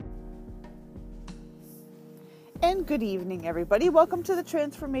And good evening, everybody. Welcome to the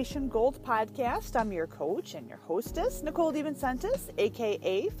Transformation Gold Podcast. I'm your coach and your hostess, Nicole DeVincentis,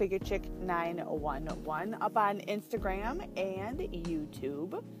 aka Figure Chick 911, up on Instagram and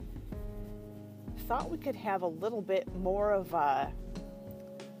YouTube. Thought we could have a little bit more of a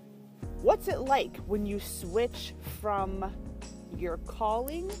what's it like when you switch from your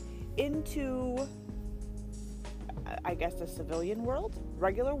calling into, I guess, the civilian world,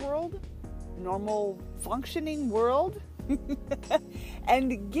 regular world, normal functioning world,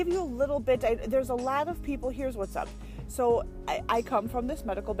 and give you a little bit. There's a lot of people. Here's what's up. So I come from this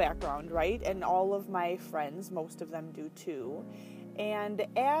medical background, right? And all of my friends, most of them do too. And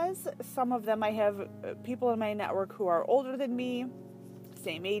as some of them, I have people in my network who are older than me,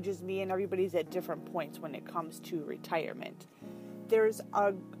 same age as me, and everybody's at different points when it comes to retirement. There's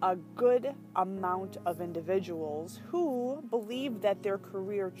a good amount of individuals who believe that their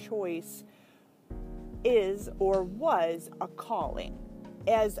career choice is or was a calling,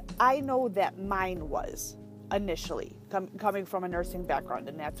 as I know that mine was initially, coming from a nursing background,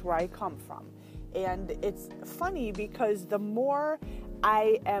 and that's where I come from. And it's funny because the more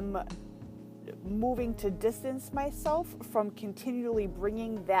I am moving to distance myself from continually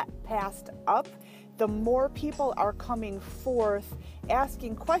bringing that past up, the more people are coming forth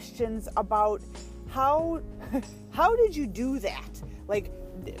asking questions about how did you do that? Like,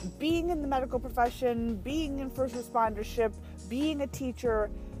 being in the medical profession, being in first respondership, being a teacher,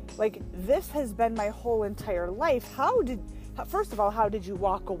 like, this has been my whole entire life. First of all, how did you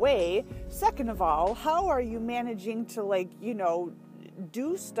walk away? Second of all, how are you managing to,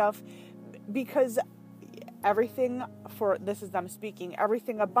 do stuff? Because everything, this is them speaking,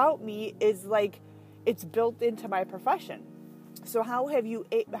 everything about me is it's built into my profession. So how have you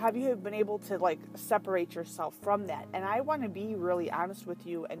been able to separate yourself from that? And I want to be really honest with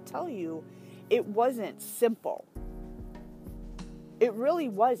you and tell you, it wasn't simple. It really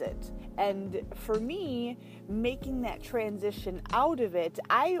wasn't. And for me, making that transition out of it,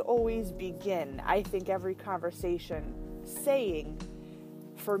 I always begin, I think, every conversation saying,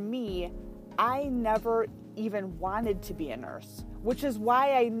 for me, I never even wanted to be a nurse, which is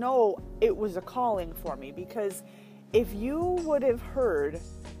why I know it was a calling for me. Because if you would have heard,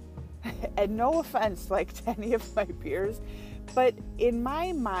 and no offense to any of my peers, but in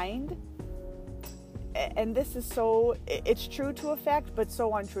my mind, and this is it's true to a fact, but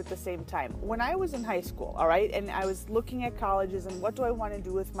so untrue at the same time. When I was in high school, all right, and I was looking at colleges and what do I want to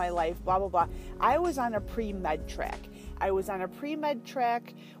do with my life, blah, blah, blah, I was on a pre-med track. I was on a pre-med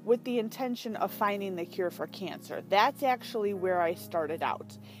track with the intention of finding the cure for cancer. That's actually where I started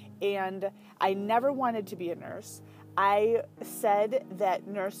out. And I never wanted to be a nurse. I said that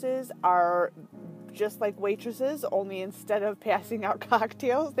nurses are just like waitresses, only instead of passing out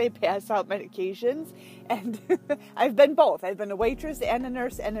cocktails, they pass out medications. And I've been both. I've been a waitress and a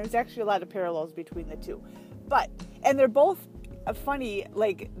nurse, and there's actually a lot of parallels between the two. And they're both funny,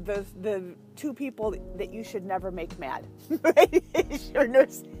 the two people that you should never make mad, right? Your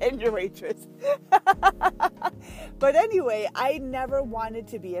nurse and your waitress. But anyway, I never wanted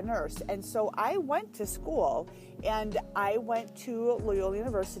to be a nurse. And so I went to school, and I went to Loyola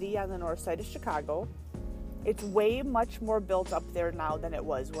University on the north side of Chicago. It's way much more built up there now than it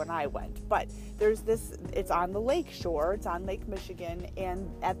was when I went. But it's on the lake shore, it's on Lake Michigan,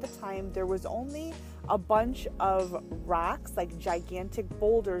 and at the time there was only a bunch of rocks, like gigantic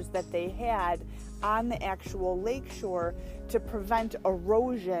boulders that they had on the actual lake shore to prevent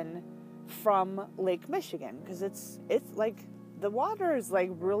erosion from Lake Michigan, because it's the water is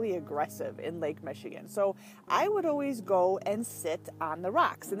really aggressive in Lake Michigan. So I would always go and sit on the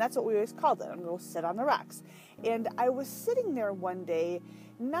rocks, and that's what we always called it. I'm going to sit on the rocks. And I was sitting there one day,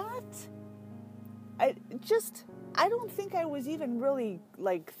 I don't think I was even really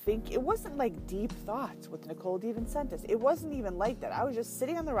it wasn't deep thoughts with Nicole DeVincentis. It wasn't even like that. I was just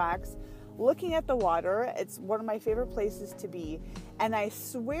sitting on the rocks, looking at the water. It's one of my favorite places to be. And I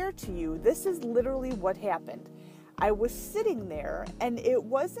swear to you, this is literally what happened. I was sitting there, and it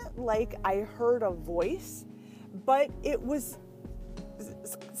wasn't like I heard a voice, but it was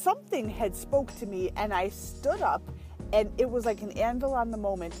something had spoke to me, and I stood up, and it was like an anvil on the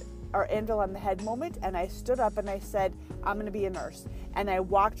head moment, and I stood up and I said, I'm going to be a nurse. And I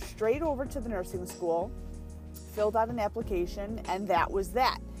walked straight over to the nursing school, filled out an application, and that was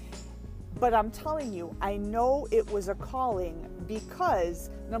that. But I'm telling you, I know it was a calling because,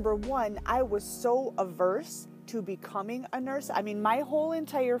 number one, I was so averse to becoming a nurse. I mean, my whole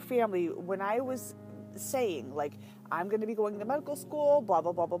entire family, when I was saying, I'm going to be going to medical school, blah,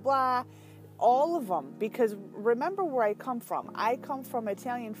 blah, blah, blah, blah, all of them, because remember where I come from. I come from an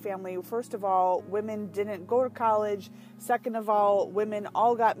Italian family. First of all, women didn't go to college. Second of all, women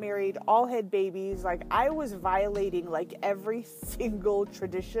all got married, all had babies. Like, I was violating like every single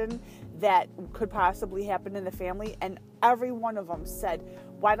tradition that could possibly happen in the family, and every one of them said,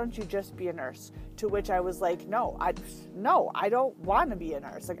 why don't you just be a nurse? To which I was like, no, I don't want to be a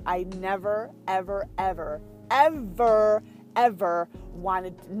nurse. Like, I never, ever, ever, ever, ever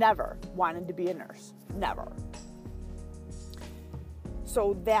never wanted to be a nurse. Never.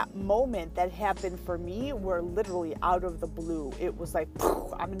 So that moment that happened for me were literally out of the blue. It was like,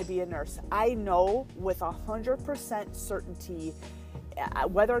 I'm going to be a nurse. I know with 100% certainty,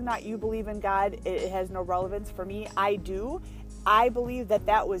 whether or not you believe in God, it has no relevance for me. I do. I believe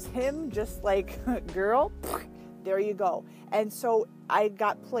that was him, just like, girl, there you go. And so I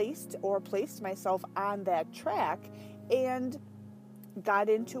got placed myself on that track and got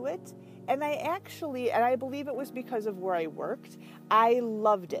into it. And I believe it was because of where I worked. I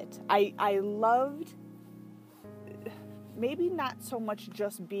loved it. I loved, maybe not so much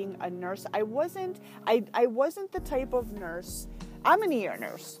just being a nurse. I wasn't the type of nurse. I'm an ER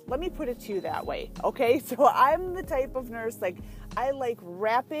nurse. Let me put it to you that way. Okay. So I'm the type of nurse, like, I like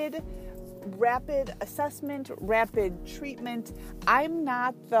rapid assessment, rapid treatment. I'm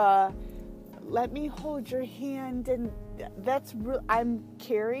not the, let me hold your hand, and that's real. I'm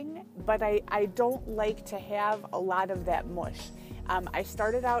caring, but I don't like to have a lot of that mush. I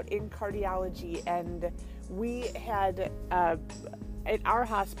started out in cardiology, and we had, at our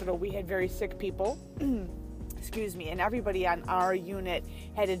hospital, we had very sick people, excuse me, and everybody on our unit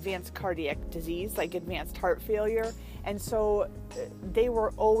had advanced cardiac disease, like advanced heart failure. And so they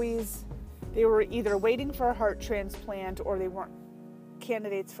were either waiting for a heart transplant, or they weren't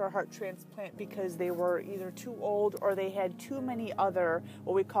candidates for a heart transplant because they were either too old or they had too many other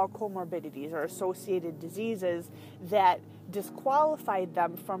what we call comorbidities or associated diseases that disqualified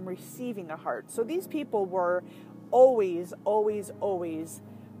them from receiving a heart. So these people were always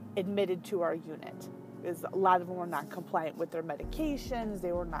admitted to our unit. A lot of them were not compliant with their medications,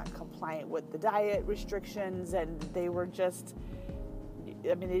 they were not compliant with the diet restrictions, and they were just,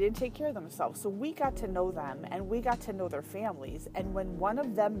 they didn't take care of themselves. So we got to know them, and we got to know their families. And when one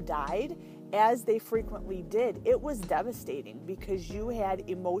of them died, as they frequently did, it was devastating because you had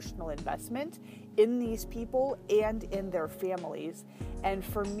emotional investment in these people and in their families. And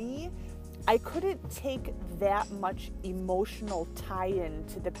for me, I couldn't take that much emotional tie-in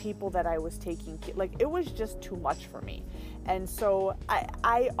to the people that I was taking. Like, it was just too much for me. And so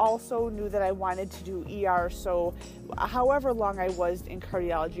I also knew that I wanted to do ER. So however long I was in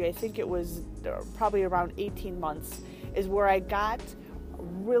cardiology, I think it was probably around 18 months, is where I got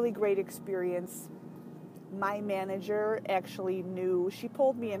really great experience. My manager actually knew. She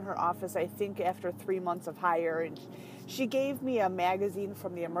pulled me in her office, I think, after 3 months of hire, and she gave me a magazine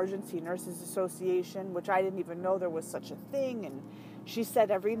from the Emergency Nurses Association, which I didn't even know there was such a thing. And she said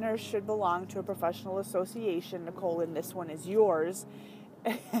every nurse should belong to a professional association, Nicole, and this one is yours.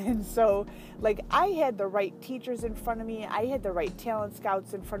 And so, like, I had the right teachers in front of me. I had the right talent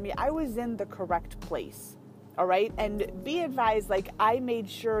scouts in front of me. I was in the correct place. All right. And be advised, like, I made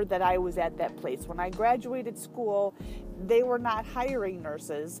sure that I was at that place. When I graduated school, they were not hiring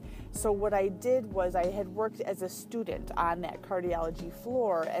nurses. So what I did was I had worked as a student on that cardiology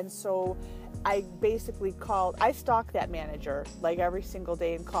floor. And so I basically I stalked that manager like every single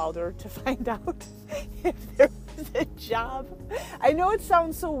day and called her to find out if there was a job. I know it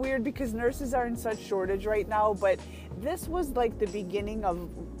sounds so weird because nurses are in such shortage right now, but this was like the beginning of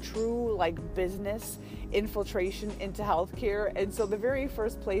true like business infiltration into healthcare. And so the very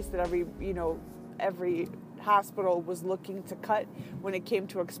first place that every hospital was looking to cut when it came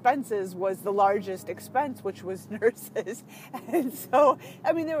to expenses was the largest expense, which was nurses. And so,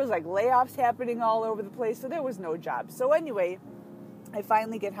 there was like layoffs happening all over the place, so there was no job. So anyway, I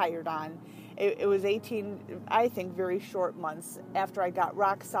finally get hired on. It was 18, I think, very short months after I got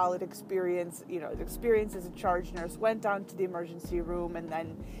rock solid experience, experience as a charge nurse, went down to the emergency room, and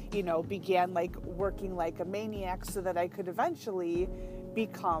then, began like working like a maniac so that I could eventually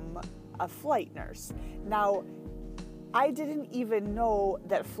become a flight nurse. Now, I didn't even know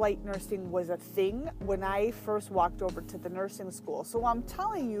that flight nursing was a thing when I first walked over to the nursing school. So I'm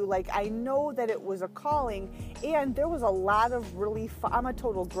telling you, like, I know that it was a calling, and there was a lot of really I'm a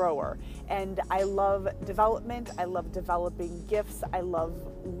total grower, and I love development. I love developing gifts. I love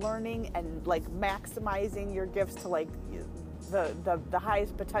learning and like maximizing your gifts to like the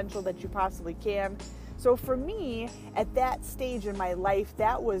highest potential that you possibly can. So for me, at that stage in my life,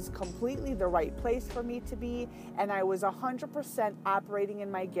 that was completely the right place for me to be, and I was 100% operating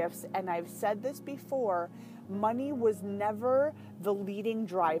in my gifts. And I've said this before, money was never the leading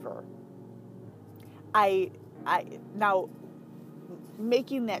driver. Now,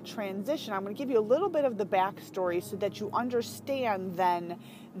 making that transition, I'm going to give you a little bit of the backstory so that you understand then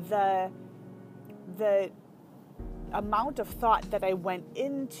the amount of thought that went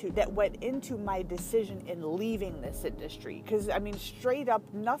into my decision in leaving this industry. Because I mean, straight up,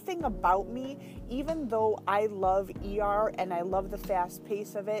 nothing about me, even though I love ER and I love the fast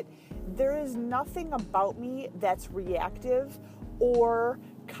pace of it, there is nothing about me that's reactive or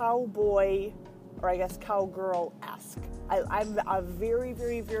cowboy, or I guess cowgirl-esque. I'm a very,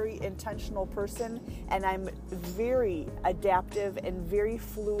 very, very intentional person, and I'm very adaptive and very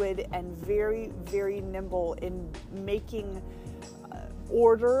fluid and very, very nimble in making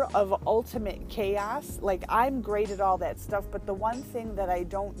order of ultimate chaos. Like, I'm great at all that stuff, but the one thing that I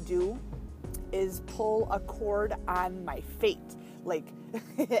don't do is pull a cord on my fate, like,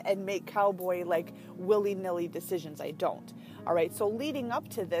 and make cowboy, like, willy-nilly decisions. I don't. All right, so leading up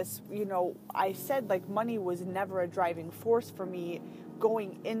to this, I said, like, money was never a driving force for me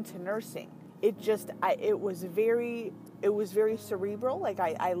going into nursing. It was very cerebral. Like,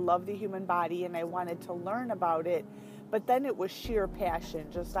 I love the human body and I wanted to learn about it, but then it was sheer passion.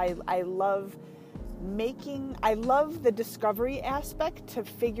 Just, I love the discovery aspect to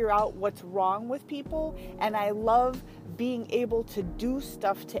figure out what's wrong with people, and I love being able to do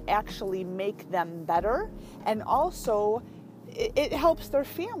stuff to actually make them better, and also it helps their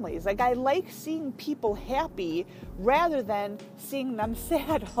families. Like, I like seeing people happy rather than seeing them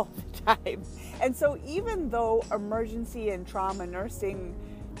sad all the time. And so even though emergency and trauma nursing,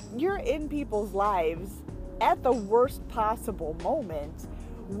 you're in people's lives at the worst possible moment,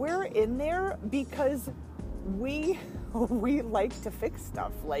 we're in there because we like to fix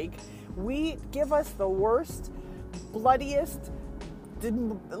stuff. Like, we give us the worst, bloodiest,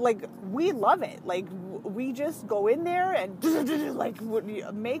 like, we love it. Like, we just go in there and like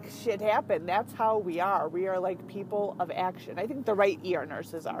make shit happen. That's how we are. We are like people of action. I think the right ER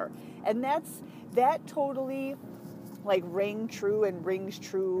nurses are. And that totally like rings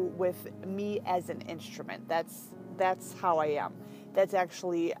true with me as an instrument. That's how I am. That's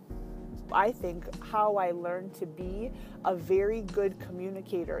actually, I think, how I learned to be a very good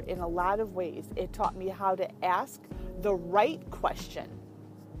communicator in a lot of ways. It taught me how to ask the right question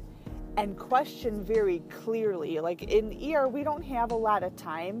and question very clearly. Like, in ER, we don't have a lot of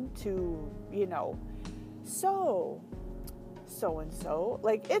time to, so-and-so.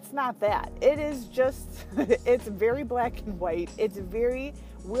 Like, it's not that. It is just, it's very black and white.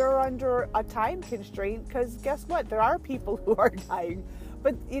 We're under a time constraint because guess what? There are people who are dying.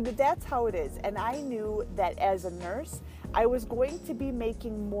 But that's how it is. And I knew that as a nurse, I was going to be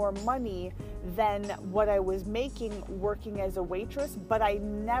making more money than what I was making working as a waitress, but I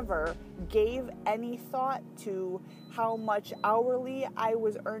never gave any thought to how much hourly I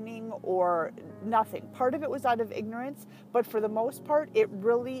was earning or nothing. Part of it was out of ignorance, but for the most part, it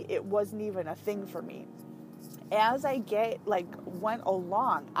wasn't even a thing for me. As I went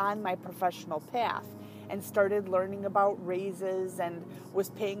along on my professional path and started learning about raises and was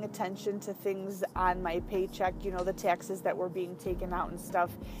paying attention to things on my paycheck, the taxes that were being taken out and stuff,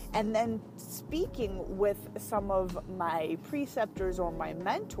 and then speaking with some of my preceptors or my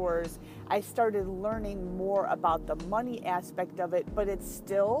mentors, I started learning more about the money aspect of it, but it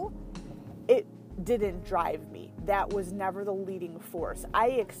didn't drive me. That was never the leading force. I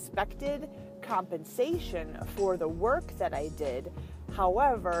expected compensation for the work that I did.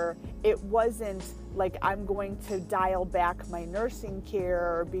 However, it wasn't like I'm going to dial back my nursing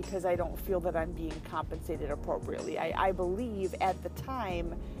care because I don't feel that I'm being compensated appropriately. I believe at the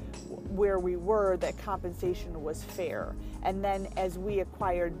time where we were that compensation was fair. And then as we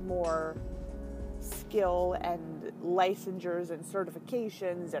acquired more skill and licensures and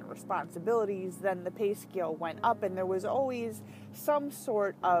certifications and responsibilities, then the pay scale went up, and there was always some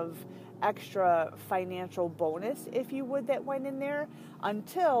sort of extra financial bonus, if you would, that went in there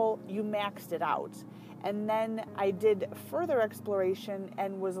until you maxed it out. And then I did further exploration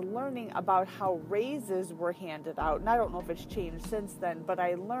and was learning about how raises were handed out. And I don't know if it's changed since then, but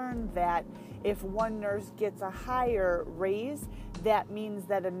I learned that if one nurse gets a higher raise, that means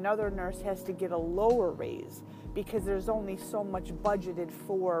that another nurse has to get a lower raise because there's only so much budgeted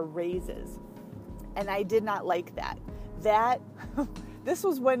for raises. And I did not like that. this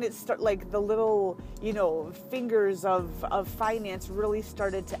was when it started, like the little, fingers of finance really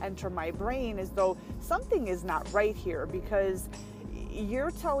started to enter my brain, as though something is not right here, because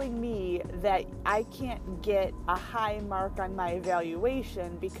you're telling me that I can't get a high mark on my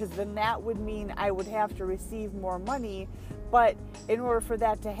evaluation, because then that would mean I would have to receive more money. But in order for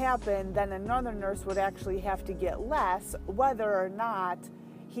that to happen, then another nurse would actually have to get less, whether or not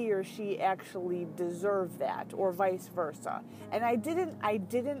he or she actually deserved that, or vice versa. And I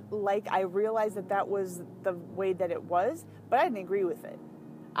realized that was the way that it was, but I didn't agree with it.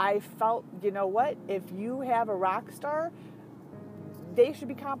 I felt, you know what, if you have a rock star, they should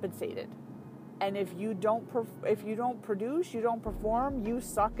be compensated. And if you don't produce, you don't perform, you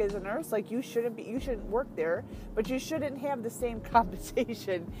suck as a nurse. Like, you shouldn't work there, but you shouldn't have the same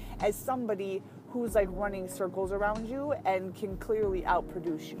compensation as somebody who's like running circles around you and can clearly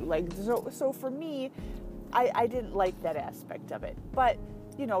outproduce you. Like, so for me, I didn't like that aspect of it. But,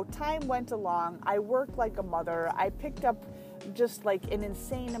 time went along. I worked like a mother. I picked up just like an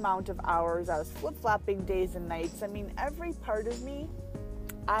insane amount of hours. I was flip-flopping days and nights. I mean, every part of me,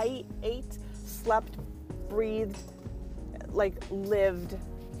 I ate, slept, breathed, like lived,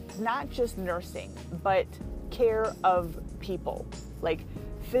 not just nursing, but care of people, like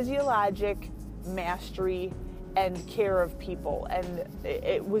physiologic mastery and care of people. And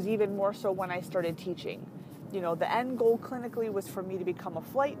it was even more so when I started teaching. The end goal clinically was for me to become a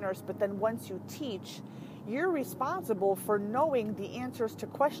flight nurse, but then once you teach, you're responsible for knowing the answers to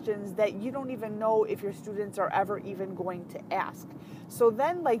questions that you don't even know if your students are ever even going to ask. So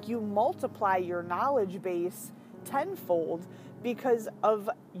then, like, you multiply your knowledge base tenfold, because of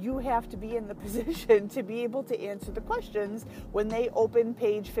you have to be in the position to be able to answer the questions when they open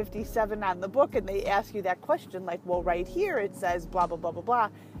page 57 on the book and they ask you that question, like, well, right here it says blah, blah, blah, blah, blah.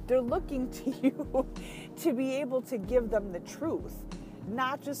 They're looking to you to be able to give them the truth.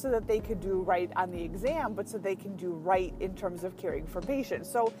 Not just so that they could do right on the exam, but so they can do right in terms of caring for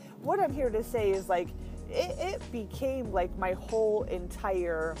patients. So what I'm here to say is, like, it became like my whole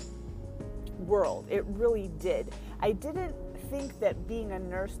entire world. It really did. I didn't think that being a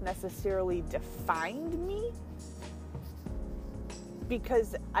nurse necessarily defined me,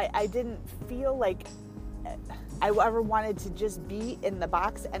 because I didn't feel like I ever wanted to just be in the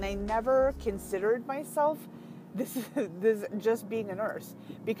box, and I never considered myself this just being a nurse,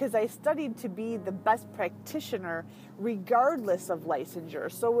 because I studied to be the best practitioner regardless of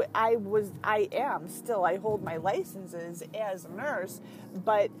licensure. So I hold my licenses as a nurse,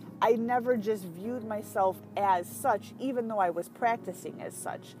 but I never just viewed myself as such, even though I was practicing as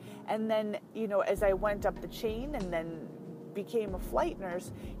such. And then, as I went up the chain and then became a flight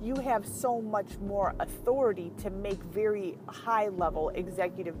nurse, you have so much more authority to make very high level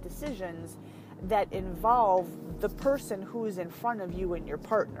executive decisions that involve the person who's in front of you and your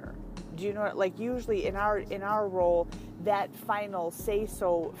partner. Do you know, like, usually in our role, that final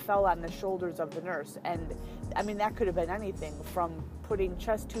say-so fell on the shoulders of the nurse. And I mean, that could have been anything from putting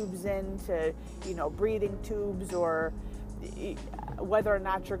chest tubes in to, breathing tubes, or whether or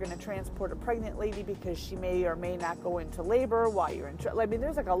not you're going to transport a pregnant lady because she may or may not go into labor while you're in. I mean,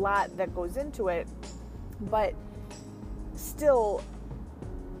 there's like a lot that goes into it, but still,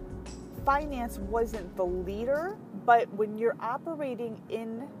 finance wasn't the leader. But when you're operating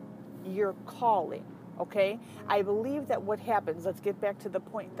in your calling, okay, I believe that what happens, let's get back to the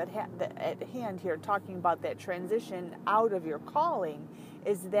point that at hand here, talking about that transition out of your calling,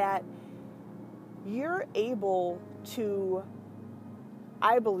 is that you're able to,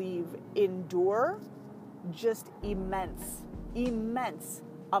 I believe, endure just immense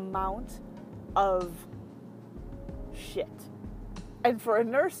amount of shit. And for a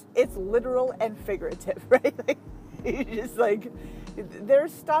nurse, it's literal and figurative, right? Like, it's just like,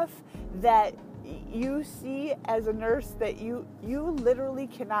 there's stuff that you see as a nurse that you literally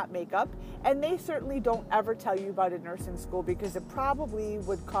cannot make up. And they certainly don't ever tell you about at nursing school, because it probably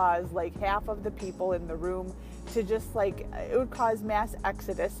would cause like half of the people in the room to just like, it would cause mass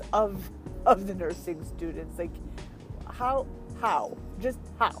exodus of the nursing students. Like, how, just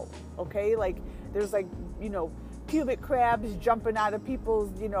how, okay? Like, there's like, pubic crabs jumping out of people's,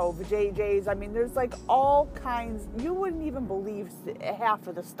 vajayjays. I mean, there's like all kinds. You wouldn't even believe half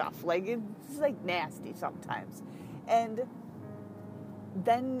of the stuff. Like, it's like nasty sometimes. And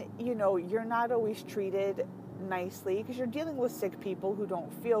then, you're not always treated nicely, because you're dealing with sick people who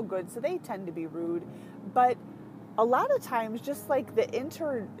don't feel good, so they tend to be rude. But a lot of times, just like the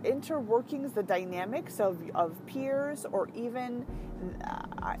interworkings, the dynamics of peers, or even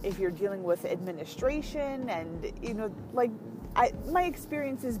if you're dealing with administration, and my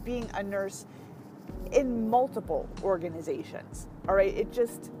experience is being a nurse in multiple organizations, All right.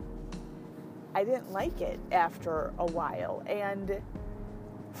 I didn't like it after a while. And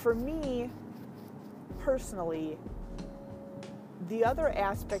for me, personally, the other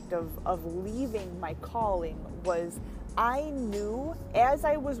aspect of leaving my calling was I knew as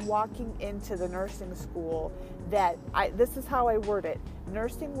I was walking into the nursing school that this is how I word it.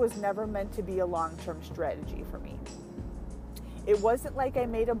 Nursing was never meant to be a long-term strategy for me. It wasn't like I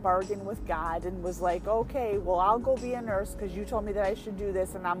made a bargain with God and was like, okay, well, I'll go be a nurse because you told me that I should do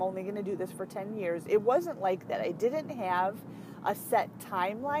this and I'm only going to do this for 10 years. It wasn't like that. I didn't have a set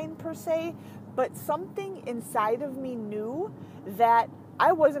timeline per se, but something inside of me knew that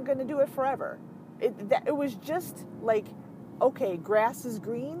I wasn't going to do it forever. It was just like, okay, grass is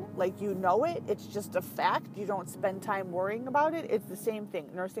green, like you know it. It's just a fact. You don't spend time worrying about it. It's the same thing.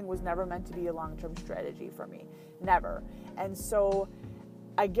 Nursing was never meant to be a long-term strategy for me. Never. And so,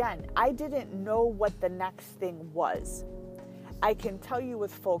 again, I didn't know what the next thing was. I can tell you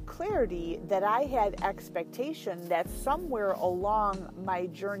with full clarity that I had expectation that somewhere along my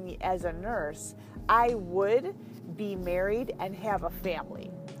journey as a nurse, I would be married and have a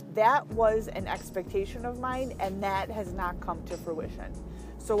family. That was an expectation of mine, and that has not come to fruition.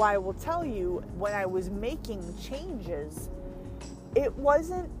 So I will tell you, when I was making changes, it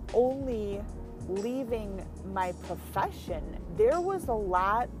wasn't only leaving my profession. There was a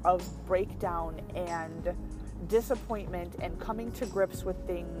lot of breakdown and disappointment and coming to grips with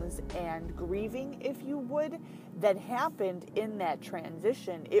things and grieving, if you would, that happened in that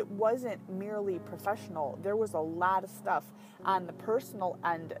transition. It wasn't merely professional. There was a lot of stuff on the personal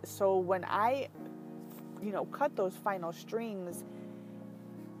end. So when I, cut those final strings,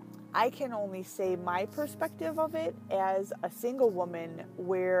 I can only say my perspective of it as a single woman,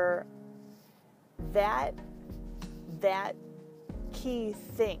 where that key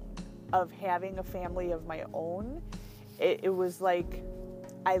thing of having a family of my own, it was like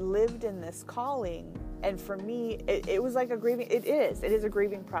I lived in this calling, and for me it was like a grieving, it is a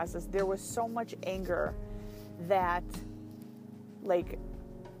grieving process. There was so much anger that, like,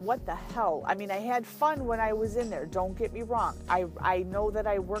 what the hell? I mean, I had fun when I was in there, don't get me wrong. I know that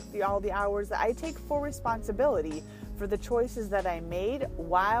I worked all the hours. I take full responsibility for the choices that I made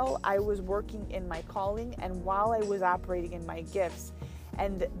while I was working in my calling and while I was operating in my gifts.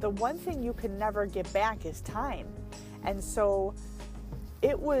 And the one thing you can never get back is time. And so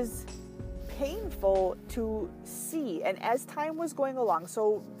it was painful to see. And as time was going along,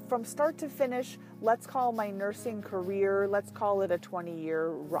 so from start to finish, let's call my nursing career, let's call it a 20-year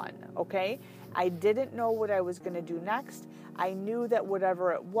run, okay? I didn't know what I was going to do next. I knew that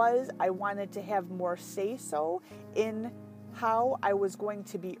whatever it was, I wanted to have more say-so in how I was going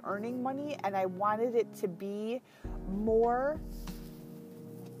to be earning money, and I wanted it to be more,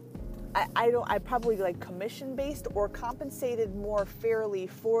 I probably like commission-based or compensated more fairly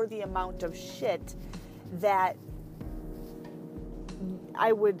for the amount of shit that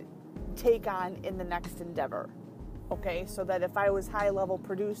I would take on in the next endeavor. Okay, so that if I was high-level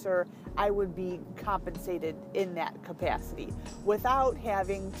producer, I would be compensated in that capacity without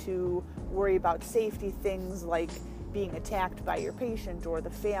having to worry about safety things like being attacked by your patient or the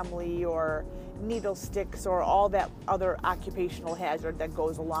family or needle sticks or all that other occupational hazard that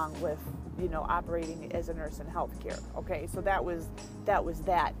goes along with, operating as a nurse in healthcare. Okay, so that was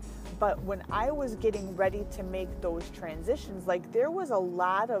that. But when I was getting ready to make those transitions, like, there was a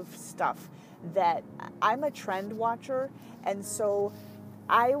lot of stuff that I'm a trend watcher, and so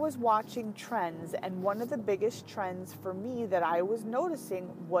I was watching trends, and one of the biggest trends for me that I was noticing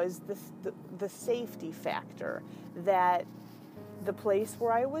was the safety factor, that the place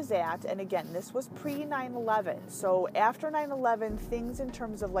where I was at, and again, this was pre 9/11, so after 9/11, things in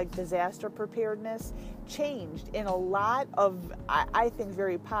terms of like disaster preparedness changed in a lot of, I think,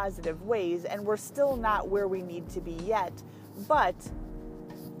 very positive ways, and we're still not where we need to be yet, but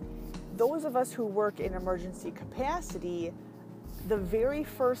those of us who work in emergency capacity, the very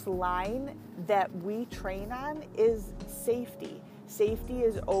first line that we train on is safety. Safety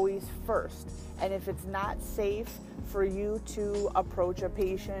is always first. And if it's not safe for you to approach a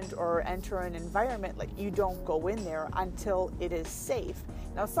patient or enter an environment, like, you don't go in there until it is safe.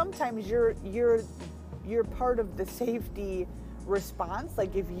 Now, sometimes you're part of the safety response.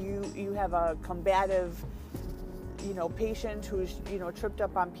 Like, if you have a combative patient who's, tripped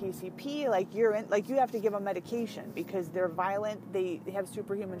up on PCP, you have to give them medication because they're violent, they have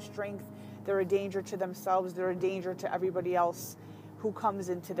superhuman strength, they're a danger to themselves, they're a danger to everybody else who comes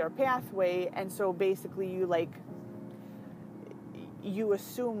into their pathway. And so basically you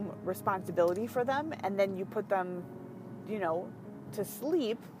assume responsibility for them, and then you put them, to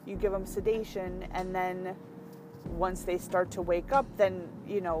sleep, you give them sedation, and then once they start to wake up, then,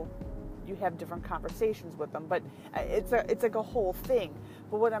 you have different conversations with them. But it's like a whole thing.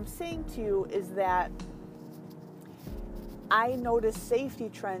 But what I'm saying to you is that I noticed safety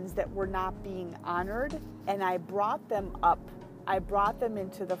trends that were not being honored, and I brought them up. I brought them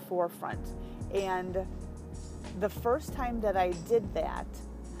into the forefront. And the first time that I did that,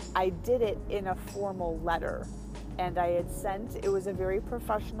 I did it in a formal letter. And I had sent, it was a very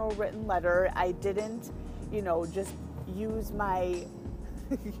professional written letter. I didn't, just use my,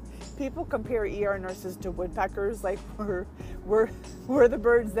 people compare ER nurses to woodpeckers, like we're the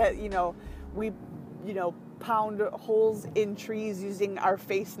birds that, we, pound holes in trees using our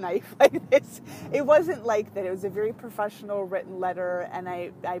face knife like this. It wasn't like that. It was a very professional written letter, and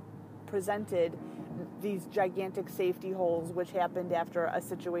I presented these gigantic safety holes, which happened after a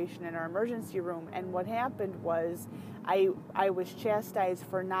situation in our emergency room. And what happened was I was chastised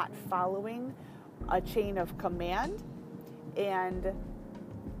for not following a chain of command, and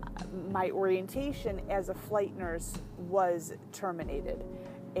my orientation as a flight nurse was terminated.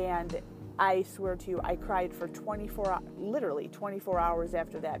 And I swear to you, I cried for 24 hours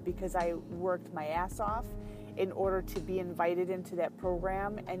after that, because I worked my ass off in order to be invited into that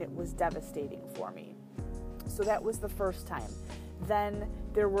program, and it was devastating for me. So that was the first time. Then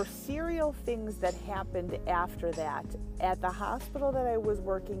there were serial things that happened after that at the hospital that I was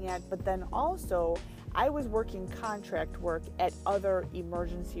working at, but then also I was working contract work at other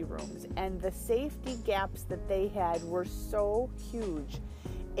emergency rooms, and the safety gaps that they had were so huge.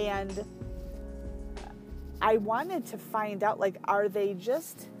 And I wanted to find out, are they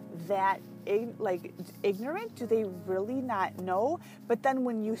just that ignorant? Do they really not know? But then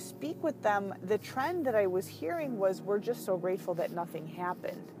when you speak with them, the trend that I was hearing was, we're just so grateful that nothing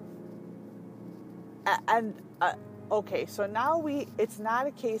happened. Okay, so now it's not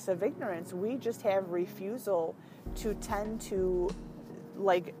a case of ignorance. We just have refusal to tend to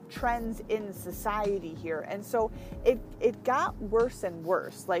trends in society here. And so it got worse and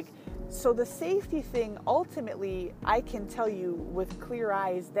worse. So the safety thing, ultimately, I can tell you with clear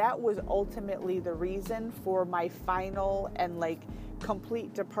eyes, that was ultimately the reason for my final and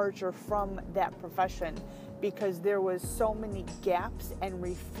complete departure from that profession, because there was so many gaps and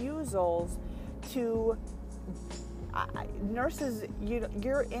refusals to nurses.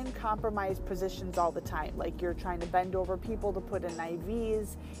 You're in compromised positions all the time. You're trying to bend over people to put in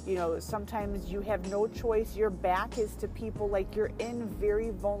IVs. Sometimes you have no choice. Your back is to people. You're in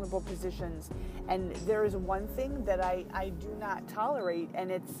very vulnerable positions. And there is one thing that I do not tolerate,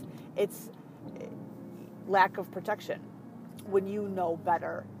 and it's lack of protection when you know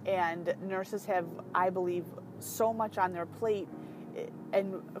better. And nurses have, I believe, so much on their plate.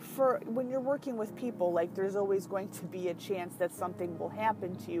 And for when you're working with people, there's always going to be a chance that something will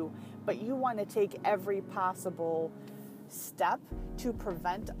happen to you, but you want to take every possible step to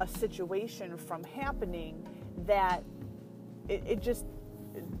prevent a situation from happening that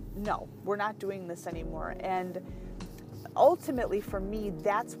no, we're not doing this anymore. And ultimately for me,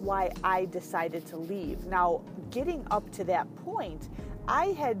 that's why I decided to leave. Now, getting up to that point, I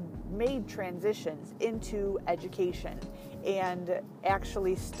had made transitions into education and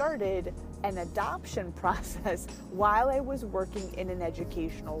actually started an adoption process while I was working in an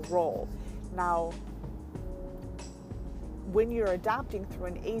educational role. Now, when you're adopting through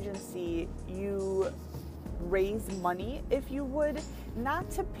an agency, you raise money, if you would,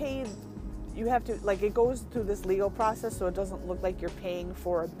 not to pay. You have to, it goes through this legal process, so it doesn't look like you're paying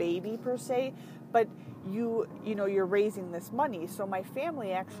for a baby per se, but you're raising this money. So my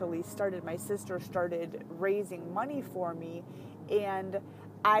family my sister started raising money for me, and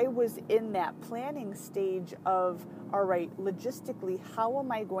I was in that planning stage of, all right, logistically, how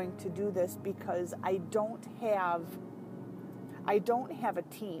am I going to do this? Because I don't have a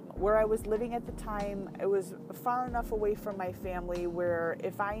team. Where I was living at the time, it was far enough away from my family where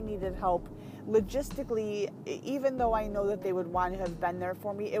if I needed help logistically, even though I know that they would want to have been there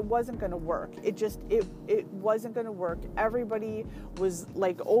for me, it wasn't going to work. It wasn't going to work. Everybody was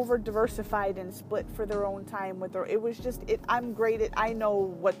over diversified and split for their own time it was just I'm great at, I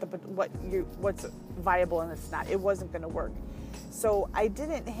know what's viable and what's not. It wasn't going to work. So I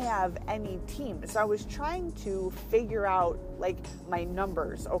didn't have any team. So I was trying to figure out my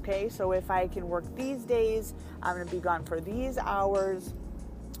numbers, okay? So if I can work these days, I'm going to be gone for these hours.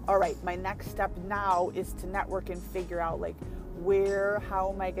 All right, my next step now is to network and figure out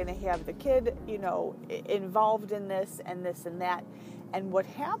how am I going to have the kid, involved in this and this and that. And what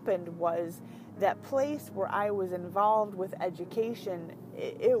happened was that place where I was involved with education,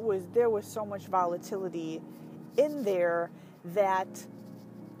 there was so much volatility in there that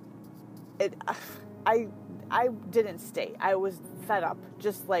I didn't stay. I was fed up,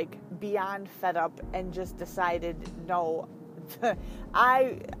 just like beyond fed up, and just decided, no,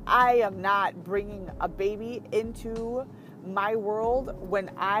 I am not bringing a baby into my world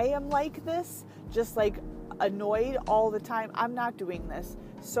when I am like this, just like annoyed all the time. I'm not doing this.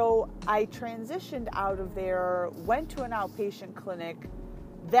 So I transitioned out of there, went to an outpatient clinic.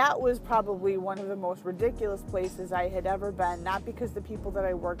 That was probably one of the most ridiculous places I had ever been, not because the people that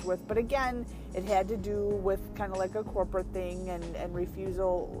I worked with, but again, it had to do with kind of like a corporate thing and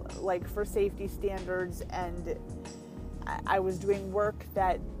refusal, like for safety standards, and I was doing work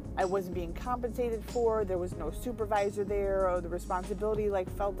that I wasn't being compensated for. There was no supervisor there, or the responsibility like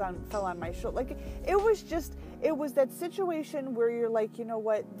fell on my shoulder. Like it was that situation where you're like, you know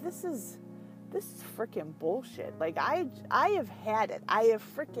what, this is freaking bullshit. Like I have had it. I have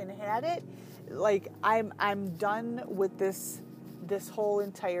freaking had it. Like I'm done with this whole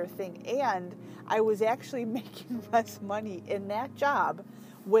entire thing. And I was actually making less money in that job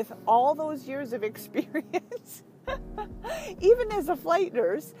with all those years of experience. Even as a flight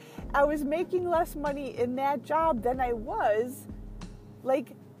nurse, I was making less money in that job than I was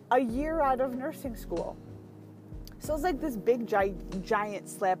like a year out of nursing school. So it's like this big giant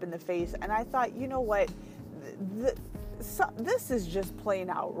slap in the face. And I thought, you know what, this is just plain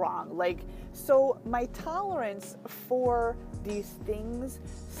out wrong. Like, so my tolerance for these things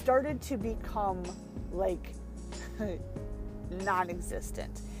started to become like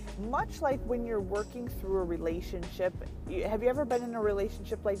non-existent. Much like when you're working through a relationship. Have you ever been in a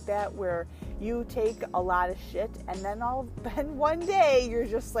relationship like that where you take a lot of shit and then one day you're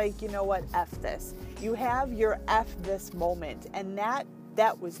just like, you know what, F this. You have your F this moment, and that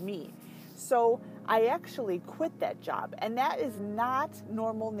was me. So I actually quit that job, and that is not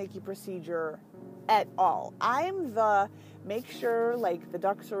normal Nikki procedure at all. I'm the make sure like the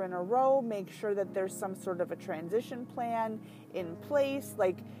ducks are in a row, make sure that there's some sort of a transition plan in place.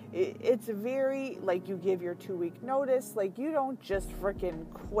 Like it's very like you give your 2-week notice. Like you don't just freaking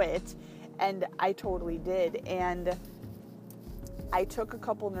quit. And I totally did. And I took a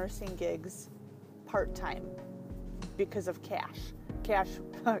couple nursing gigs part-time because of cash,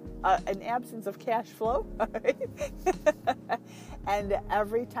 an absence of cash flow. And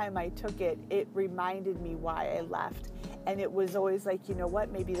every time I took it, it reminded me why I left. And it was always like, you know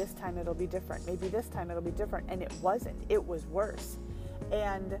what, maybe this time it'll be different. Maybe this time it'll be different. And it wasn't. It was worse.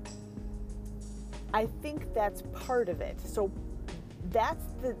 And I think that's part of it. So that's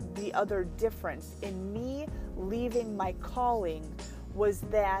the other difference in me leaving my calling, was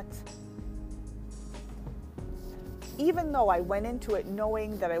that even though I went into it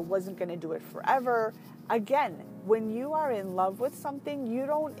knowing that I wasn't going to do it forever, again, when you are in love with something, you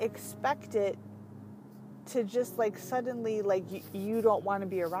don't expect it to just like suddenly like you don't want to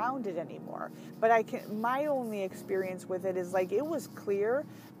be around it anymore. But my only experience with it is like it was clear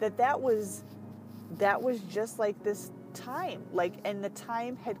that was just like this time, like, and the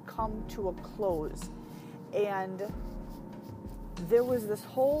time had come to a close, and there was this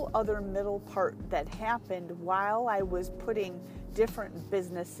whole other middle part that happened while I was putting different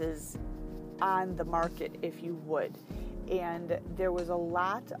businesses on the market, if you would. And there was a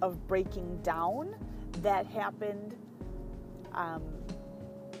lot of breaking down that happened.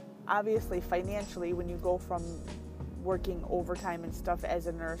 Obviously, financially, when you go from working overtime and stuff as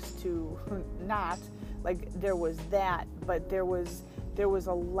a nurse to not, like there was that, but there was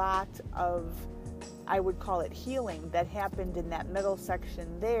a lot of, I would call it healing, that happened in that middle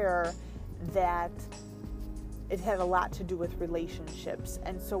section there, that it had a lot to do with relationships.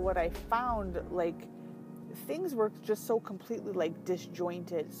 And so what I found, like, things were just so completely like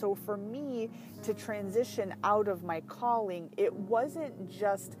disjointed. So for me to transition out of my calling, it wasn't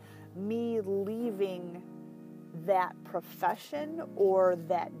just me leaving that profession or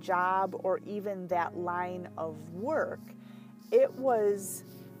that job or even that line of work. It was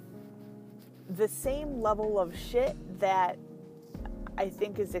the same level of shit that I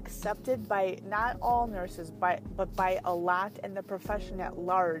think is accepted by not all nurses, but by a lot in the profession at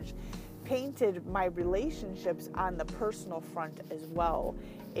large, painted my relationships on the personal front as well.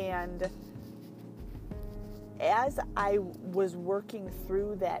 And as I was working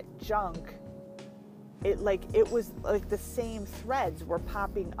through that junk, it was like the same threads were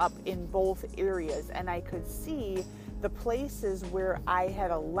popping up in both areas, and I could see the places where I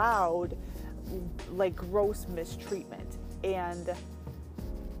had allowed like gross mistreatment and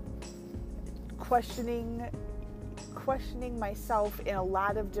questioning myself in a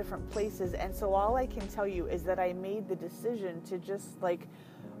lot of different places. And so all I can tell you is that I made the decision to just like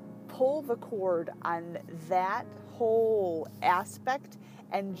pull the cord on that whole aspect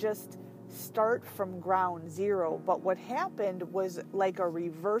and just start from ground zero. But what happened was like a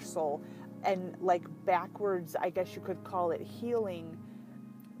reversal and like backwards, I guess you could call it, healing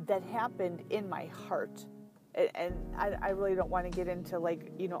that happened in my heart. And I really don't want to get into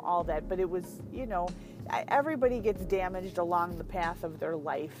like, all that, but it was, everybody gets damaged along the path of their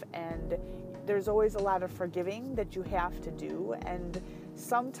life, and there's always a lot of forgiving that you have to do. And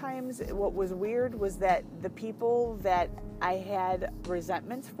sometimes what was weird was that the people that I had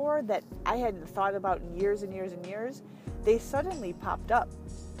resentments for, that I hadn't thought about in years and years and years, they suddenly popped up,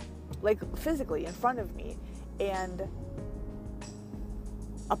 like physically in front of me, and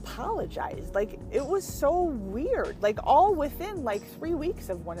apologized. Like, it was so weird, like all within like 3 weeks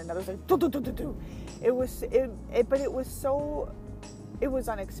of one another. It was like but it was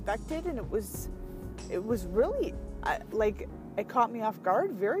unexpected, and it was really like, it caught me off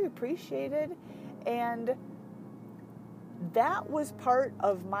guard, very appreciated. And that was part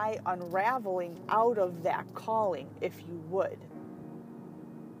of my unraveling out of that calling, if you would.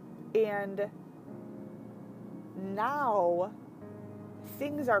 And now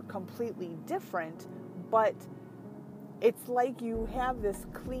things are completely different, but it's like you have this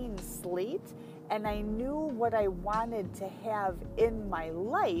clean slate, and I knew what I wanted to have in my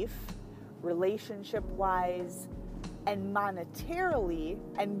life, relationship-wise and monetarily,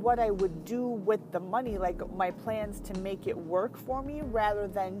 and what I would do with the money, like my plans to make it work for me, rather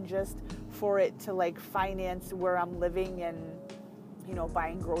than just for it to like finance where I'm living and,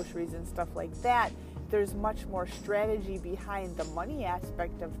 buying groceries and stuff like that. There's much more strategy behind the money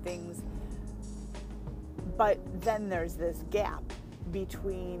aspect of things. But then there's this gap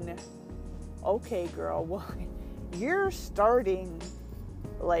between, okay, girl, well, you're starting,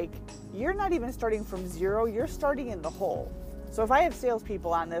 like, you're not even starting from zero, you're starting in the hole. So if I have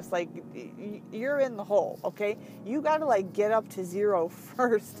salespeople on this, like, you're in the hole, okay? You got to like get up to zero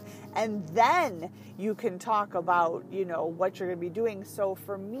first, and then you can talk about, what you're going to be doing. So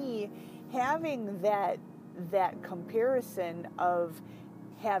for me, having that comparison of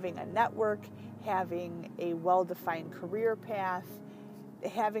having a network, having a well-defined career path,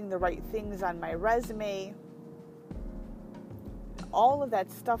 having the right things on my resume, all of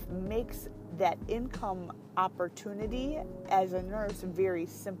that stuff makes that income opportunity as a nurse very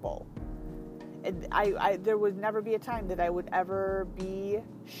simple. And there would never be a time that I would ever be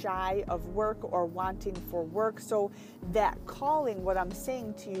shy of work or wanting for work. So that calling, what I'm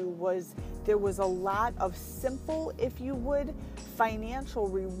saying to you, was there was a lot of simple, if you would, financial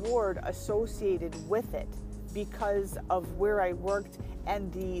reward associated with it because of where I worked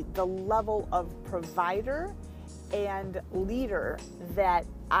and the level of provider and leader that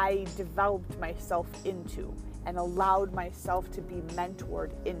I developed myself into and allowed myself to be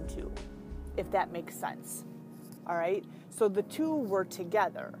mentored into, if that makes sense. All right? So the two were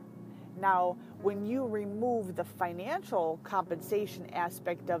together. Now, when you remove the financial compensation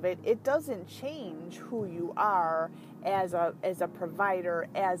aspect of it, it doesn't change who you are as a provider,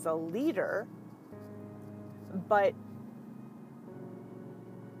 as a leader, but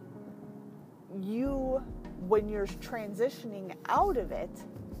when you're transitioning out of it,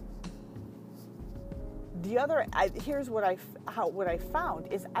 here's what I found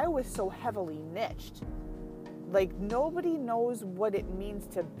is I was so heavily niched. Like, nobody knows what it means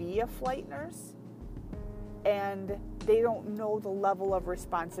to be a flight nurse, and they don't know the level of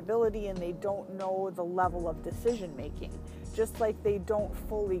responsibility, and they don't know the level of decision making. Just like they don't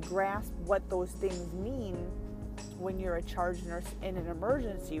fully grasp what those things mean when you're a charge nurse in an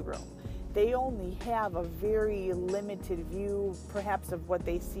emergency room. They only have a very limited view, perhaps, of what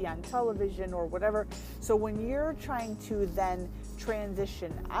they see on television or whatever. So when you're trying to then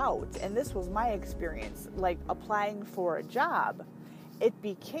transition out, and this was my experience, like applying for a job, it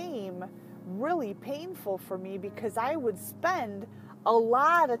became really painful for me because I would spend a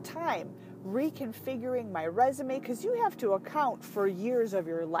lot of time reconfiguring my resume, because you have to account for years of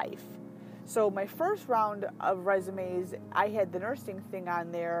your life. So my first round of resumes, I had the nursing thing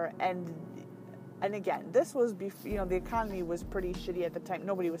on there, and again, this was before, the economy was pretty shitty at the time.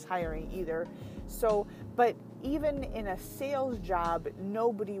 Nobody was hiring either. So, but even in a sales job,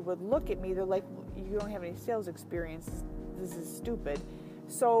 nobody would look at me. They're like, you don't have any sales experience. This is stupid.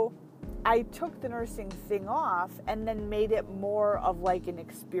 So I took the nursing thing off and then made it more of like an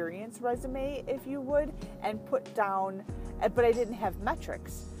experience resume, if you would, and put down, but I didn't have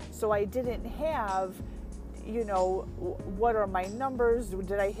metrics. So I didn't have, what are my numbers?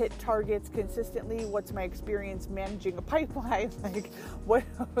 Did I hit targets consistently? What's my experience managing a pipeline? Like,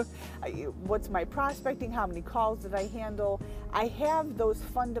 what's my prospecting? How many calls did I handle? I have those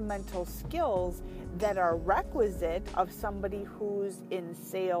fundamental skills that are requisite of somebody who's in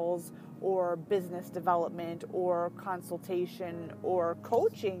sales or business development or consultation or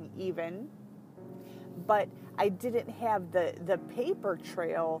coaching even, but I didn't have the paper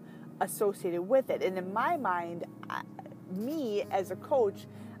trail associated with it. And in my mind, me as a coach,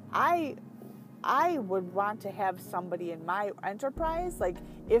 I would want to have somebody in my enterprise, like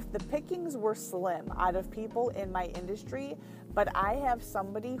if the pickings were slim out of people in my industry, but I have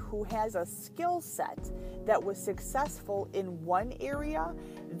somebody who has a skill set that was successful in one area,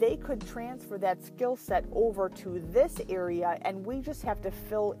 they could transfer that skill set over to this area, and we just have to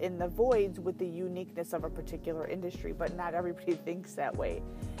fill in the voids with the uniqueness of a particular industry, but not everybody thinks that way.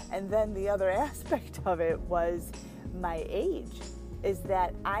 And then the other aspect of it was my age, is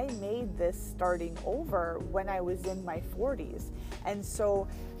that I made this starting over when I was in my 40s. And so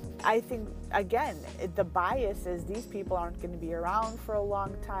I think, again, the bias is these people aren't going to be around for a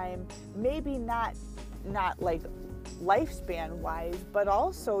long time, maybe not like lifespan wise, but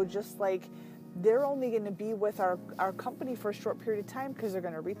also just like they're only going to be with our company for a short period of time because they're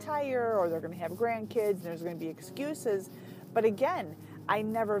going to retire or they're going to have grandkids and there's going to be excuses. But again, I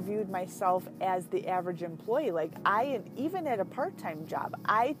never viewed myself as the average employee. Like even at a part-time job,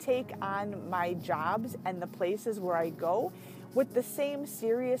 I take on my jobs and the places where I go with the same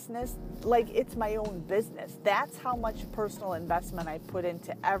seriousness, like it's my own business. That's how much personal investment I put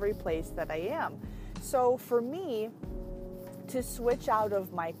into every place that I am. So for me to switch out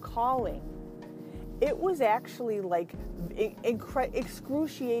of my calling, it was actually like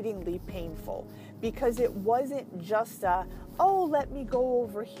excruciatingly painful, because it wasn't just let me go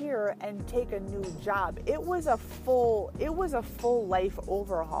over here and take a new job. It was a full life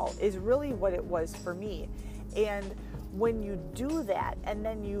overhaul is really what it was for me. And when you do that and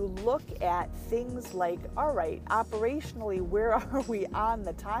then you look at things like, all right, operationally, where are we on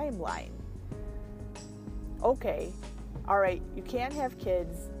the timeline? Okay, all right, you can't have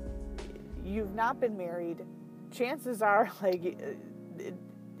kids, you've not been married, chances are like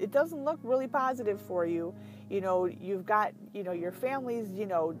it doesn't look really positive for you. You've got, your family's,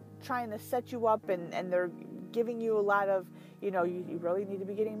 trying to set you up and they're giving you a lot of, you really need to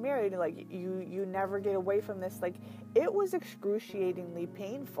be getting married. Like you never get away from this. Like it was excruciatingly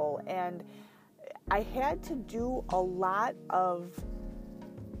painful. And I had to do a lot of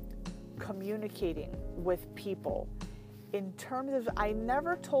communicating with people in terms of, I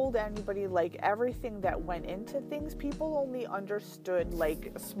never told anybody like everything that went into things. People only understood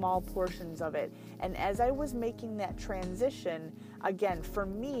like small portions of it. And as I was making that transition, again, for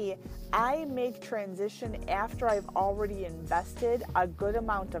me, I make transition after I've already invested a good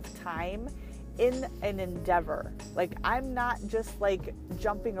amount of time in an endeavor. Like I'm not just like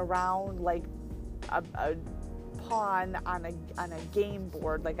jumping around like a pawn on a game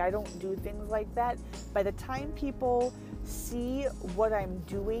board. Like I don't do things like that. By the time people see what I'm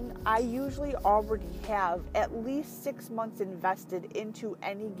doing, I usually already have at least 6 months invested into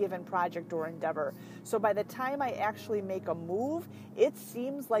any given project or endeavor. So by the time I actually make a move, it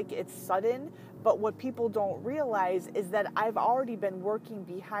seems like it's sudden, but what people don't realize is that I've already been working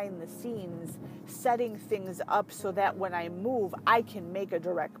behind the scenes, setting things up so that when I move, I can make a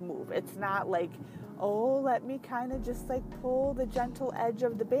direct move. It's not like, let me kind of just like pull the gentle edge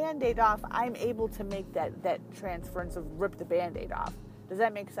of the Band-Aid off. I'm able to make that transference of rip the Band-Aid off. Does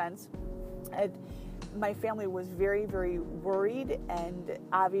that make sense? My family was very, very worried, and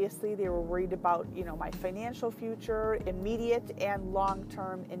obviously they were worried about, my financial future, immediate and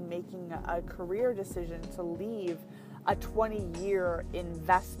long-term, in making a career decision to leave a 20-year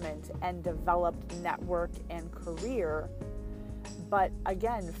investment and developed network and career. But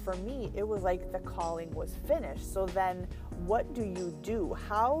again, for me, it was like the calling was finished. So then what do you do?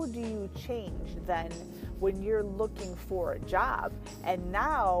 How do you change then when you're looking for a job? And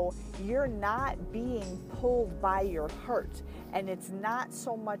now you're not being pulled by your heart. And it's not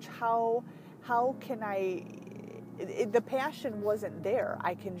so much how can the passion wasn't there.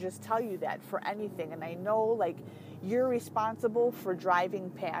 I can just tell you that for anything. And I know like you're responsible for driving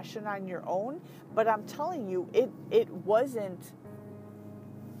passion on your own, but I'm telling you, it wasn't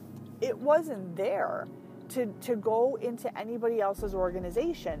there to go into anybody else's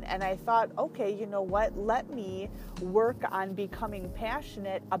organization. And I thought, okay, you know what? Let me work on becoming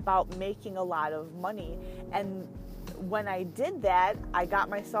passionate about making a lot of money. And when I did that, I got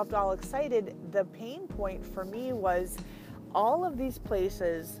myself all excited. The pain point for me was all of these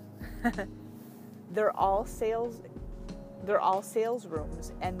places they're all sales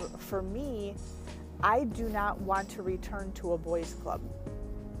rooms. And for me, I do not want to return to a boys' club.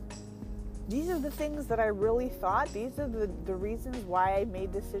 These are the things that I really thought. These are the reasons why I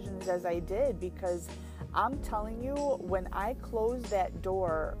made decisions as I did, because I'm telling you, when I closed that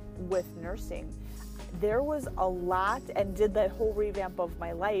door with nursing, there was a lot, and did that whole revamp of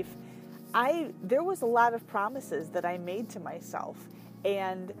my life, there was a lot of promises that I made to myself.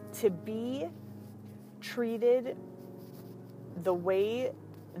 And to be treated the way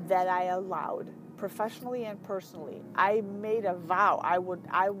that I allowed, professionally and personally, I made a vow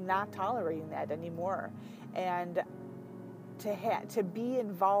I'm not tolerating that anymore. And to be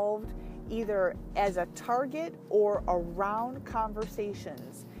involved either as a target or around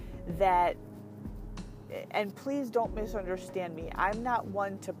conversations that, and please don't misunderstand me, I'm not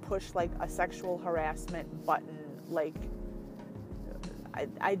one to push like a sexual harassment button. Like,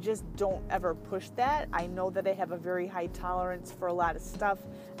 I just don't ever push that. I know that I have a very high tolerance for a lot of stuff.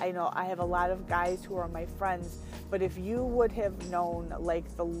 I know I have a lot of guys who are my friends, but if you would have known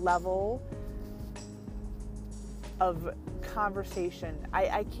like the level of conversation,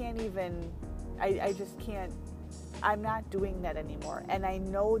 I can't even, I just can't, I'm not doing that anymore. And I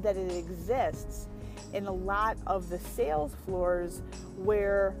know that it exists in a lot of the sales floors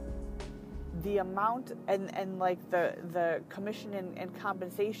where the amount and like the commission and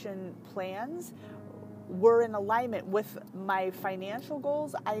compensation plans were in alignment with my financial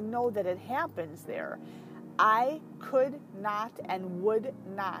goals. I know that it happens there. I could not and would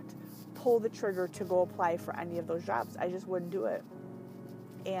not pull the trigger to go apply for any of those jobs. I just wouldn't do it.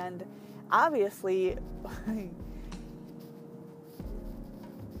 And obviously,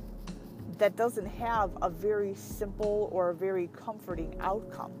 that doesn't have a very simple or a very comforting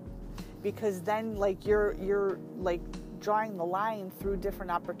outcome, because then like you're like drawing the line through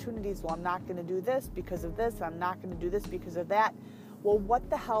different opportunities. Well, I'm not going to do this because of this. I'm not going to do this because of that. Well, what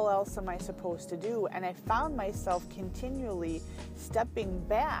the hell else am I supposed to do? And I found myself continually stepping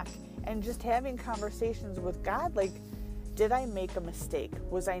back and just having conversations with God. Like, did I make a mistake?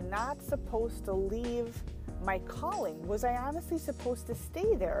 Was I not supposed to leave my calling? Was I honestly supposed to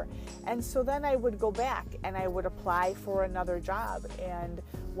stay there? And so then I would go back and I would apply for another job. And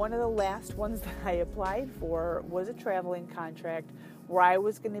one of the last ones that I applied for was a traveling contract where I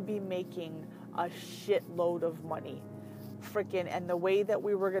was going to be making a shitload of money. And the way that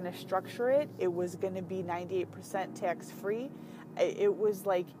we were going to structure it, it was going to be 98% tax-free. It was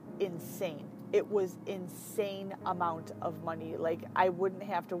like insane. It was insane amount of money. Like, I wouldn't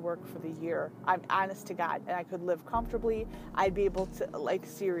have to work for the year. I'm honest to God. And I could live comfortably. I'd be able to, like,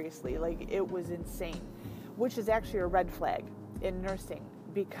 seriously, like, it was insane. Which is actually a red flag in nursing,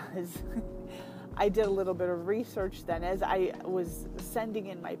 because I did a little bit of research then as I was sending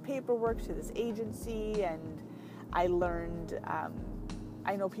in my paperwork to this agency, and I learned,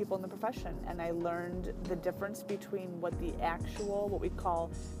 I know people in the profession, and I learned the difference between what the actual, what we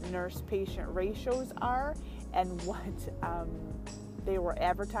call nurse-patient ratios are, and what they were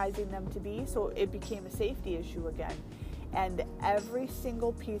advertising them to be. So it became a safety issue again. And every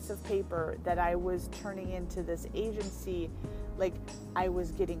single piece of paper that I was turning into this agency, like, I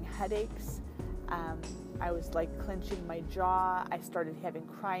was getting headaches. I was like clenching my jaw. I started having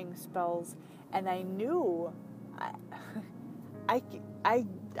crying spells, and I knew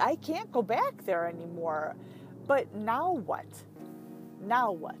I can't go back there anymore. But now what?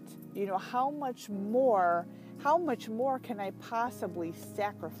 Now what? You know, how much more can I possibly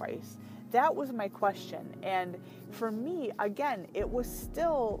sacrifice? That was my question. And for me, again, it was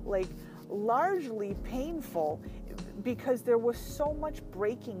still like largely painful, because there was so much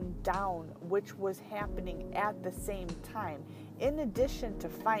breaking down which was happening at the same time, in addition to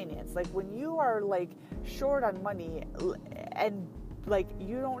finance. Like, when you are like short on money and like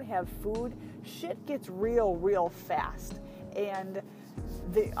you don't have food, shit gets real fast. And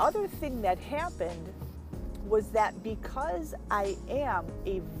the other thing that happened was that because I am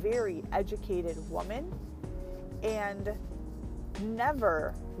a very educated woman and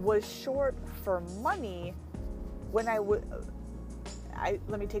never was short for money, when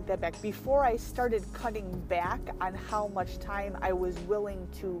let me take that back. Before I started cutting back on how much time I was willing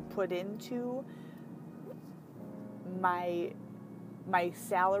to put into my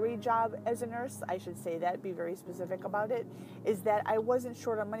salary job as a nurse, I should say that, be very specific about it, is that I wasn't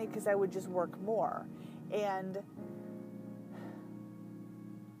short on money because I would just work more. And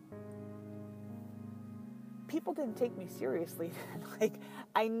people didn't take me seriously. Like,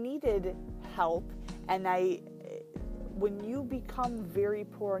 I needed help, and when you become very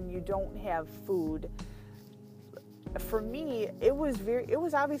poor and you don't have food, for me, it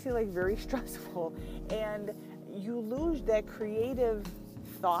was obviously like very stressful, and you lose that creative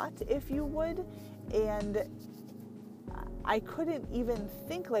thought, if you would, and I couldn't even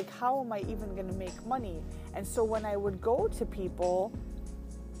think, like, how am I even going to make money? And so when I would go to people,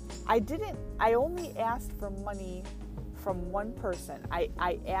 I only asked for money from one person.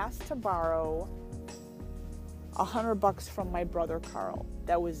 I asked to borrow $100 from my brother Carl.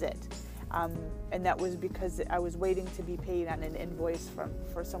 That was it. And that was because I was waiting to be paid on an invoice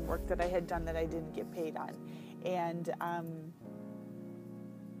for some work that I had done that I didn't get paid on. And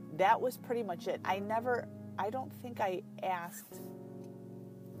that was pretty much it. I don't think I asked.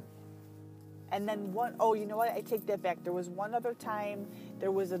 And then you know what? I take that back. There was one other time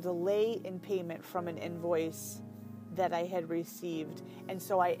there was a delay in payment from an invoice that I had received. And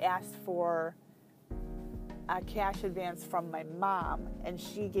so I asked for a cash advance from my mom, and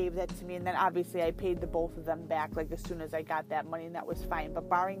she gave that to me. And then obviously I paid the both of them back like as soon as I got that money, and that was fine. But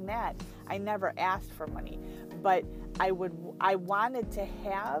barring that, I never asked for money. But I wanted to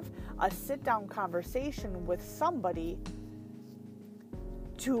have a sit-down conversation with somebody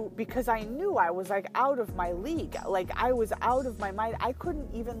because I knew I was like out of my league. Like I was out of my mind. I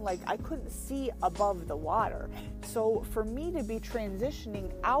couldn't see above the water. So for me to be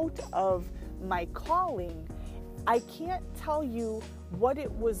transitioning out of my calling, I can't tell you what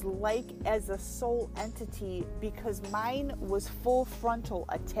it was like as a soul entity, because mine was full frontal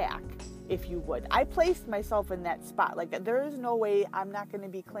attack, if you would. I placed myself in that spot. Like, there is no way I'm not going to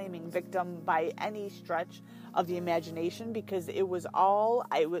be claiming victim by any stretch of the imagination, because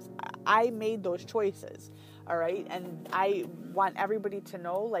I made those choices. All right. And I want everybody to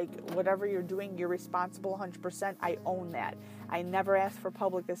know, like, whatever you're doing, you're responsible 100%. I own that. I never asked for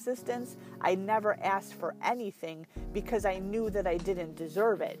public assistance. I never asked for anything because I knew that I didn't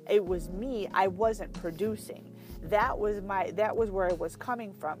deserve it. It was me. I wasn't producing. That was where I was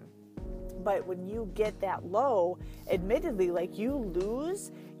coming from. But when you get that low, admittedly, like, you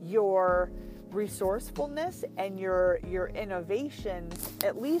lose your resourcefulness and your innovation.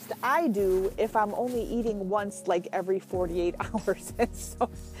 At least I do, if I'm only eating once like every 48 hours. And so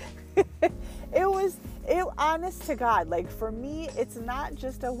it honest to God, like, for me, it's not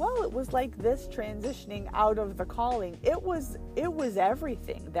just it was like this transitioning out of the calling. It was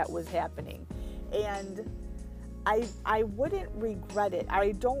everything that was happening. And I wouldn't regret it.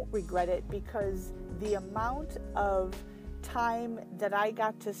 I don't regret it, because the amount of time that I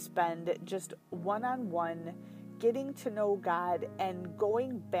got to spend just one-on-one getting to know God and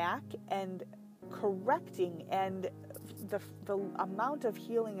going back and correcting, and the amount of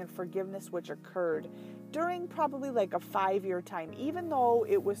healing and forgiveness which occurred during probably like a 5-year time, even though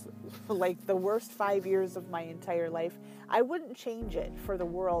it was like the worst 5 years of my entire life, I wouldn't change it for the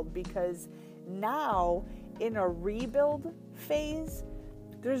world, because now in a rebuild phase,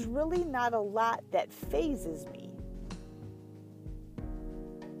 there's really not a lot that phases me.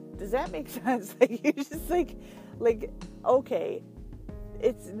 Does that make sense? Like, you're just like, okay,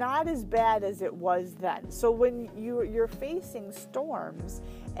 it's not as bad as it was then. So when you're facing storms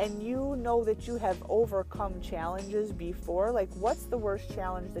and you know that you have overcome challenges before, like, what's the worst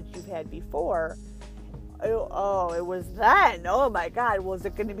challenge that you've had before? Oh, it was then. Oh my God. Was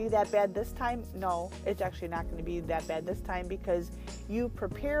it going to be that bad this time? No, it's actually not going to be that bad this time, because you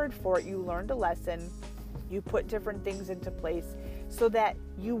prepared for it. You learned a lesson. You put different things into place so that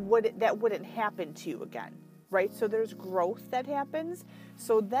that wouldn't happen to you again, right? So there's growth that happens.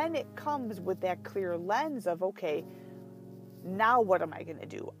 So then it comes with that clear lens of, okay, now what am I going to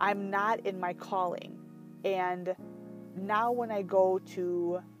do? I'm not in my calling. And now when I go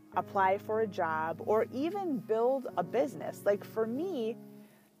to apply for a job or even build a business, like, for me,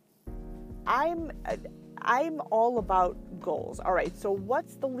 I'm all about goals. All right, so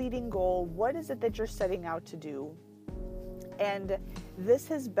what's the leading goal? What is it that you're setting out to do? And this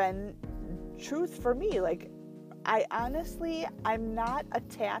has been truth for me. Like, I'm not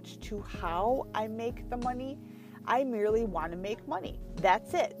attached to how I make the money. I merely want to make money.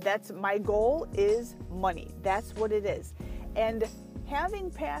 That's it. That's my goal, is money. That's what it is. And having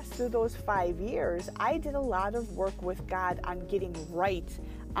passed through those 5 years, I did a lot of work with God on getting right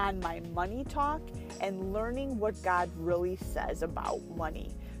on my money talk and learning what God really says about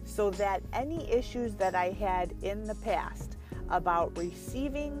money, so that any issues that I had in the past about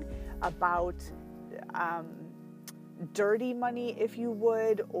receiving, about dirty money, if you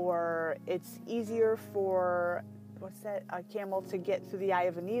would, or it's easier for a camel to get through the eye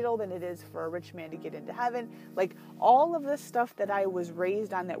of a needle than it is for a rich man to get into heaven. Like, all of this stuff that I was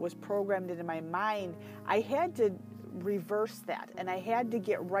raised on, that was programmed into my mind, I had to reverse that. And I had to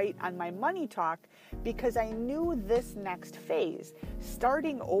get right on my money talk because I knew this next phase,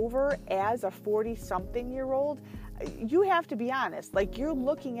 starting over as a 40-something-year-old, you have to be honest. Like, you're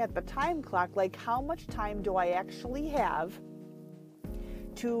looking at the time clock, like, how much time do I actually have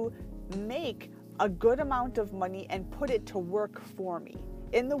to make a good amount of money and put it to work for me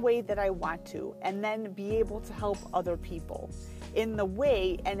in the way that I want to, and then be able to help other people in the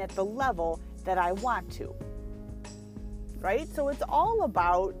way and at the level that I want to, right? So it's all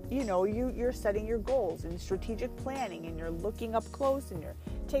about, you're setting your goals and strategic planning, and you're looking up close and you're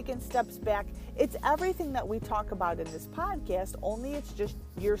taking steps back. It's everything that we talk about in this podcast, only it's just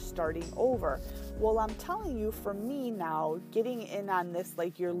you're starting over. Well, I'm telling you, for me now, getting in on this,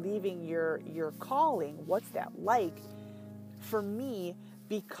 like, you're leaving your calling, what's that like? For me,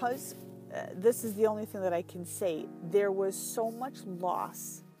 because this is the only thing that I can say, there was so much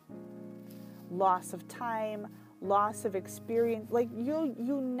loss of time, loss of experience. Like,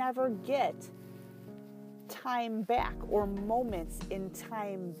 you never get time back or moments in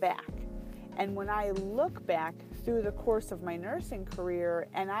time back. And when I look back through the course of my nursing career,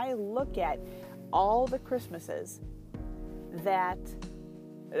 and I look at all the Christmases that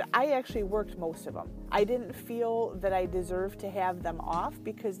I actually worked most of them. I didn't feel that I deserved to have them off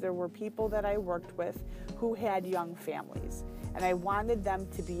because there were people that I worked with who had young families. And I wanted them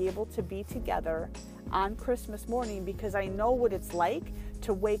to be able to be together on Christmas morning, because I know what it's like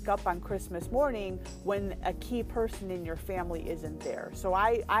to wake up on Christmas morning when a key person in your family isn't there. So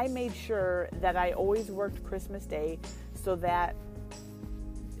I made sure that I always worked Christmas Day so that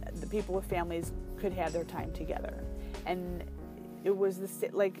the people with families could have their time together. And it was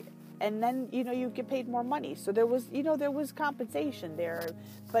and then, you get paid more money. So there was compensation there.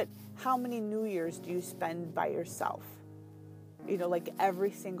 But how many New Year's do you spend by yourself? Like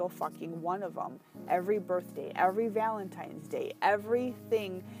every single fucking one of them, every birthday, every Valentine's Day,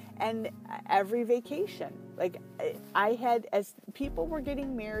 everything, and every vacation. Like, I had, as people were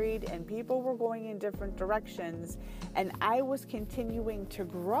getting married and people were going in different directions, and I was continuing to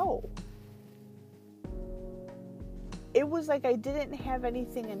grow. It was like I didn't have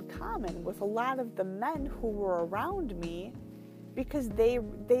anything in common with a lot of the men who were around me, because they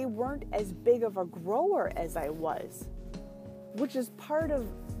weren't as big of a grower as I was, which is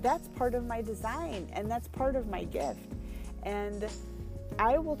that's part of my design, and that's part of my gift. And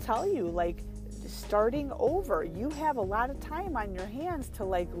I will tell you, like, starting over, you have a lot of time on your hands to,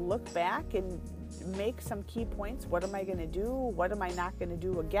 like, look back and make some key points. What am I going to do? What am I not going to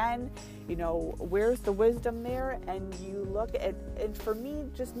do again? Where's the wisdom there? And you look at, and for me,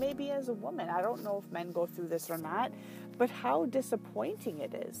 just maybe as a woman, I don't know if men go through this or not, but how disappointing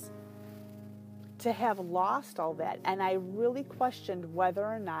it is to have lost all that. And I really questioned whether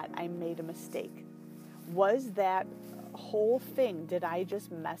or not I made a mistake. Was that whole thing, did I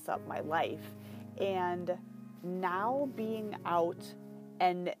just mess up my life? And now being out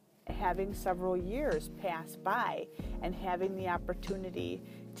and having several years pass by and having the opportunity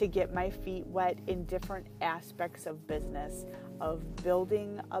to get my feet wet in different aspects of business, of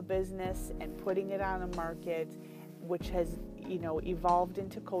building a business and putting it on a market, which has evolved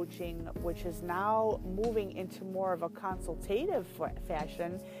into coaching, which is now moving into more of a consultative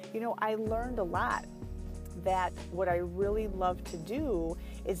fashion. I learned a lot that what I really love to do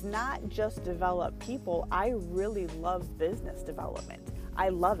is not just develop people. I really love business development. I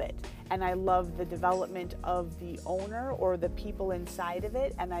love it. And I love the development of the owner or the people inside of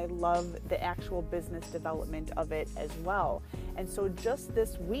it. And I love the actual business development of it as well. And so just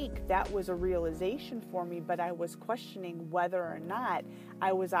this week, that was a realization for me, but I was questioning whether or not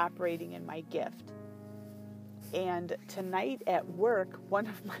I was operating in my gift. And tonight at work, one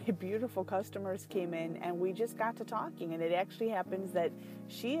of my beautiful customers came in and we just got to talking. And it actually happens that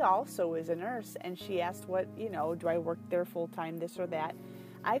she also is a nurse, and she asked do I work there full time, this or that.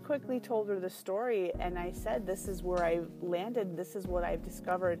 I quickly told her the story, and I said, this is where I landed. This is what I've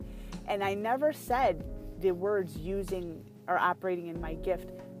discovered. And I never said the words using or operating in my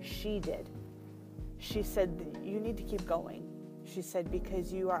gift. She did. She said, you need to keep going. She said,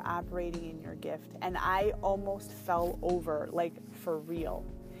 because you are operating in your gift. And I almost fell over, like, for real.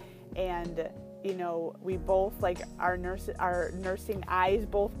 And, we both, like, our nursing eyes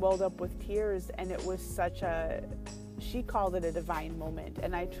both welled up with tears. And it was she called it a divine moment.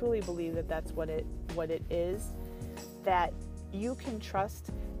 And I truly believe that that's what it is, that you can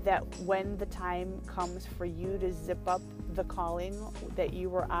trust that when the time comes for you to zip up the calling that you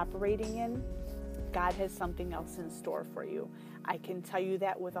were operating in, God has something else in store for you. I can tell you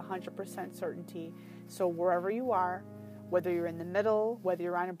that with 100% certainty. So wherever you are, Whether you're in the middle, whether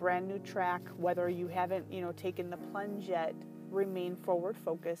you're on a brand new track, whether you haven't, taken the plunge yet, remain forward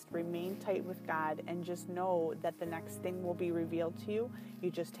focused, remain tight with God, and just know that the next thing will be revealed to you. You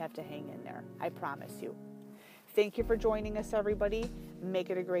just have to hang in there. I promise you. Thank you for joining us, everybody. Make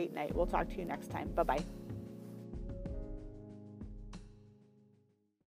it a great night. We'll talk to you next time. Bye-bye.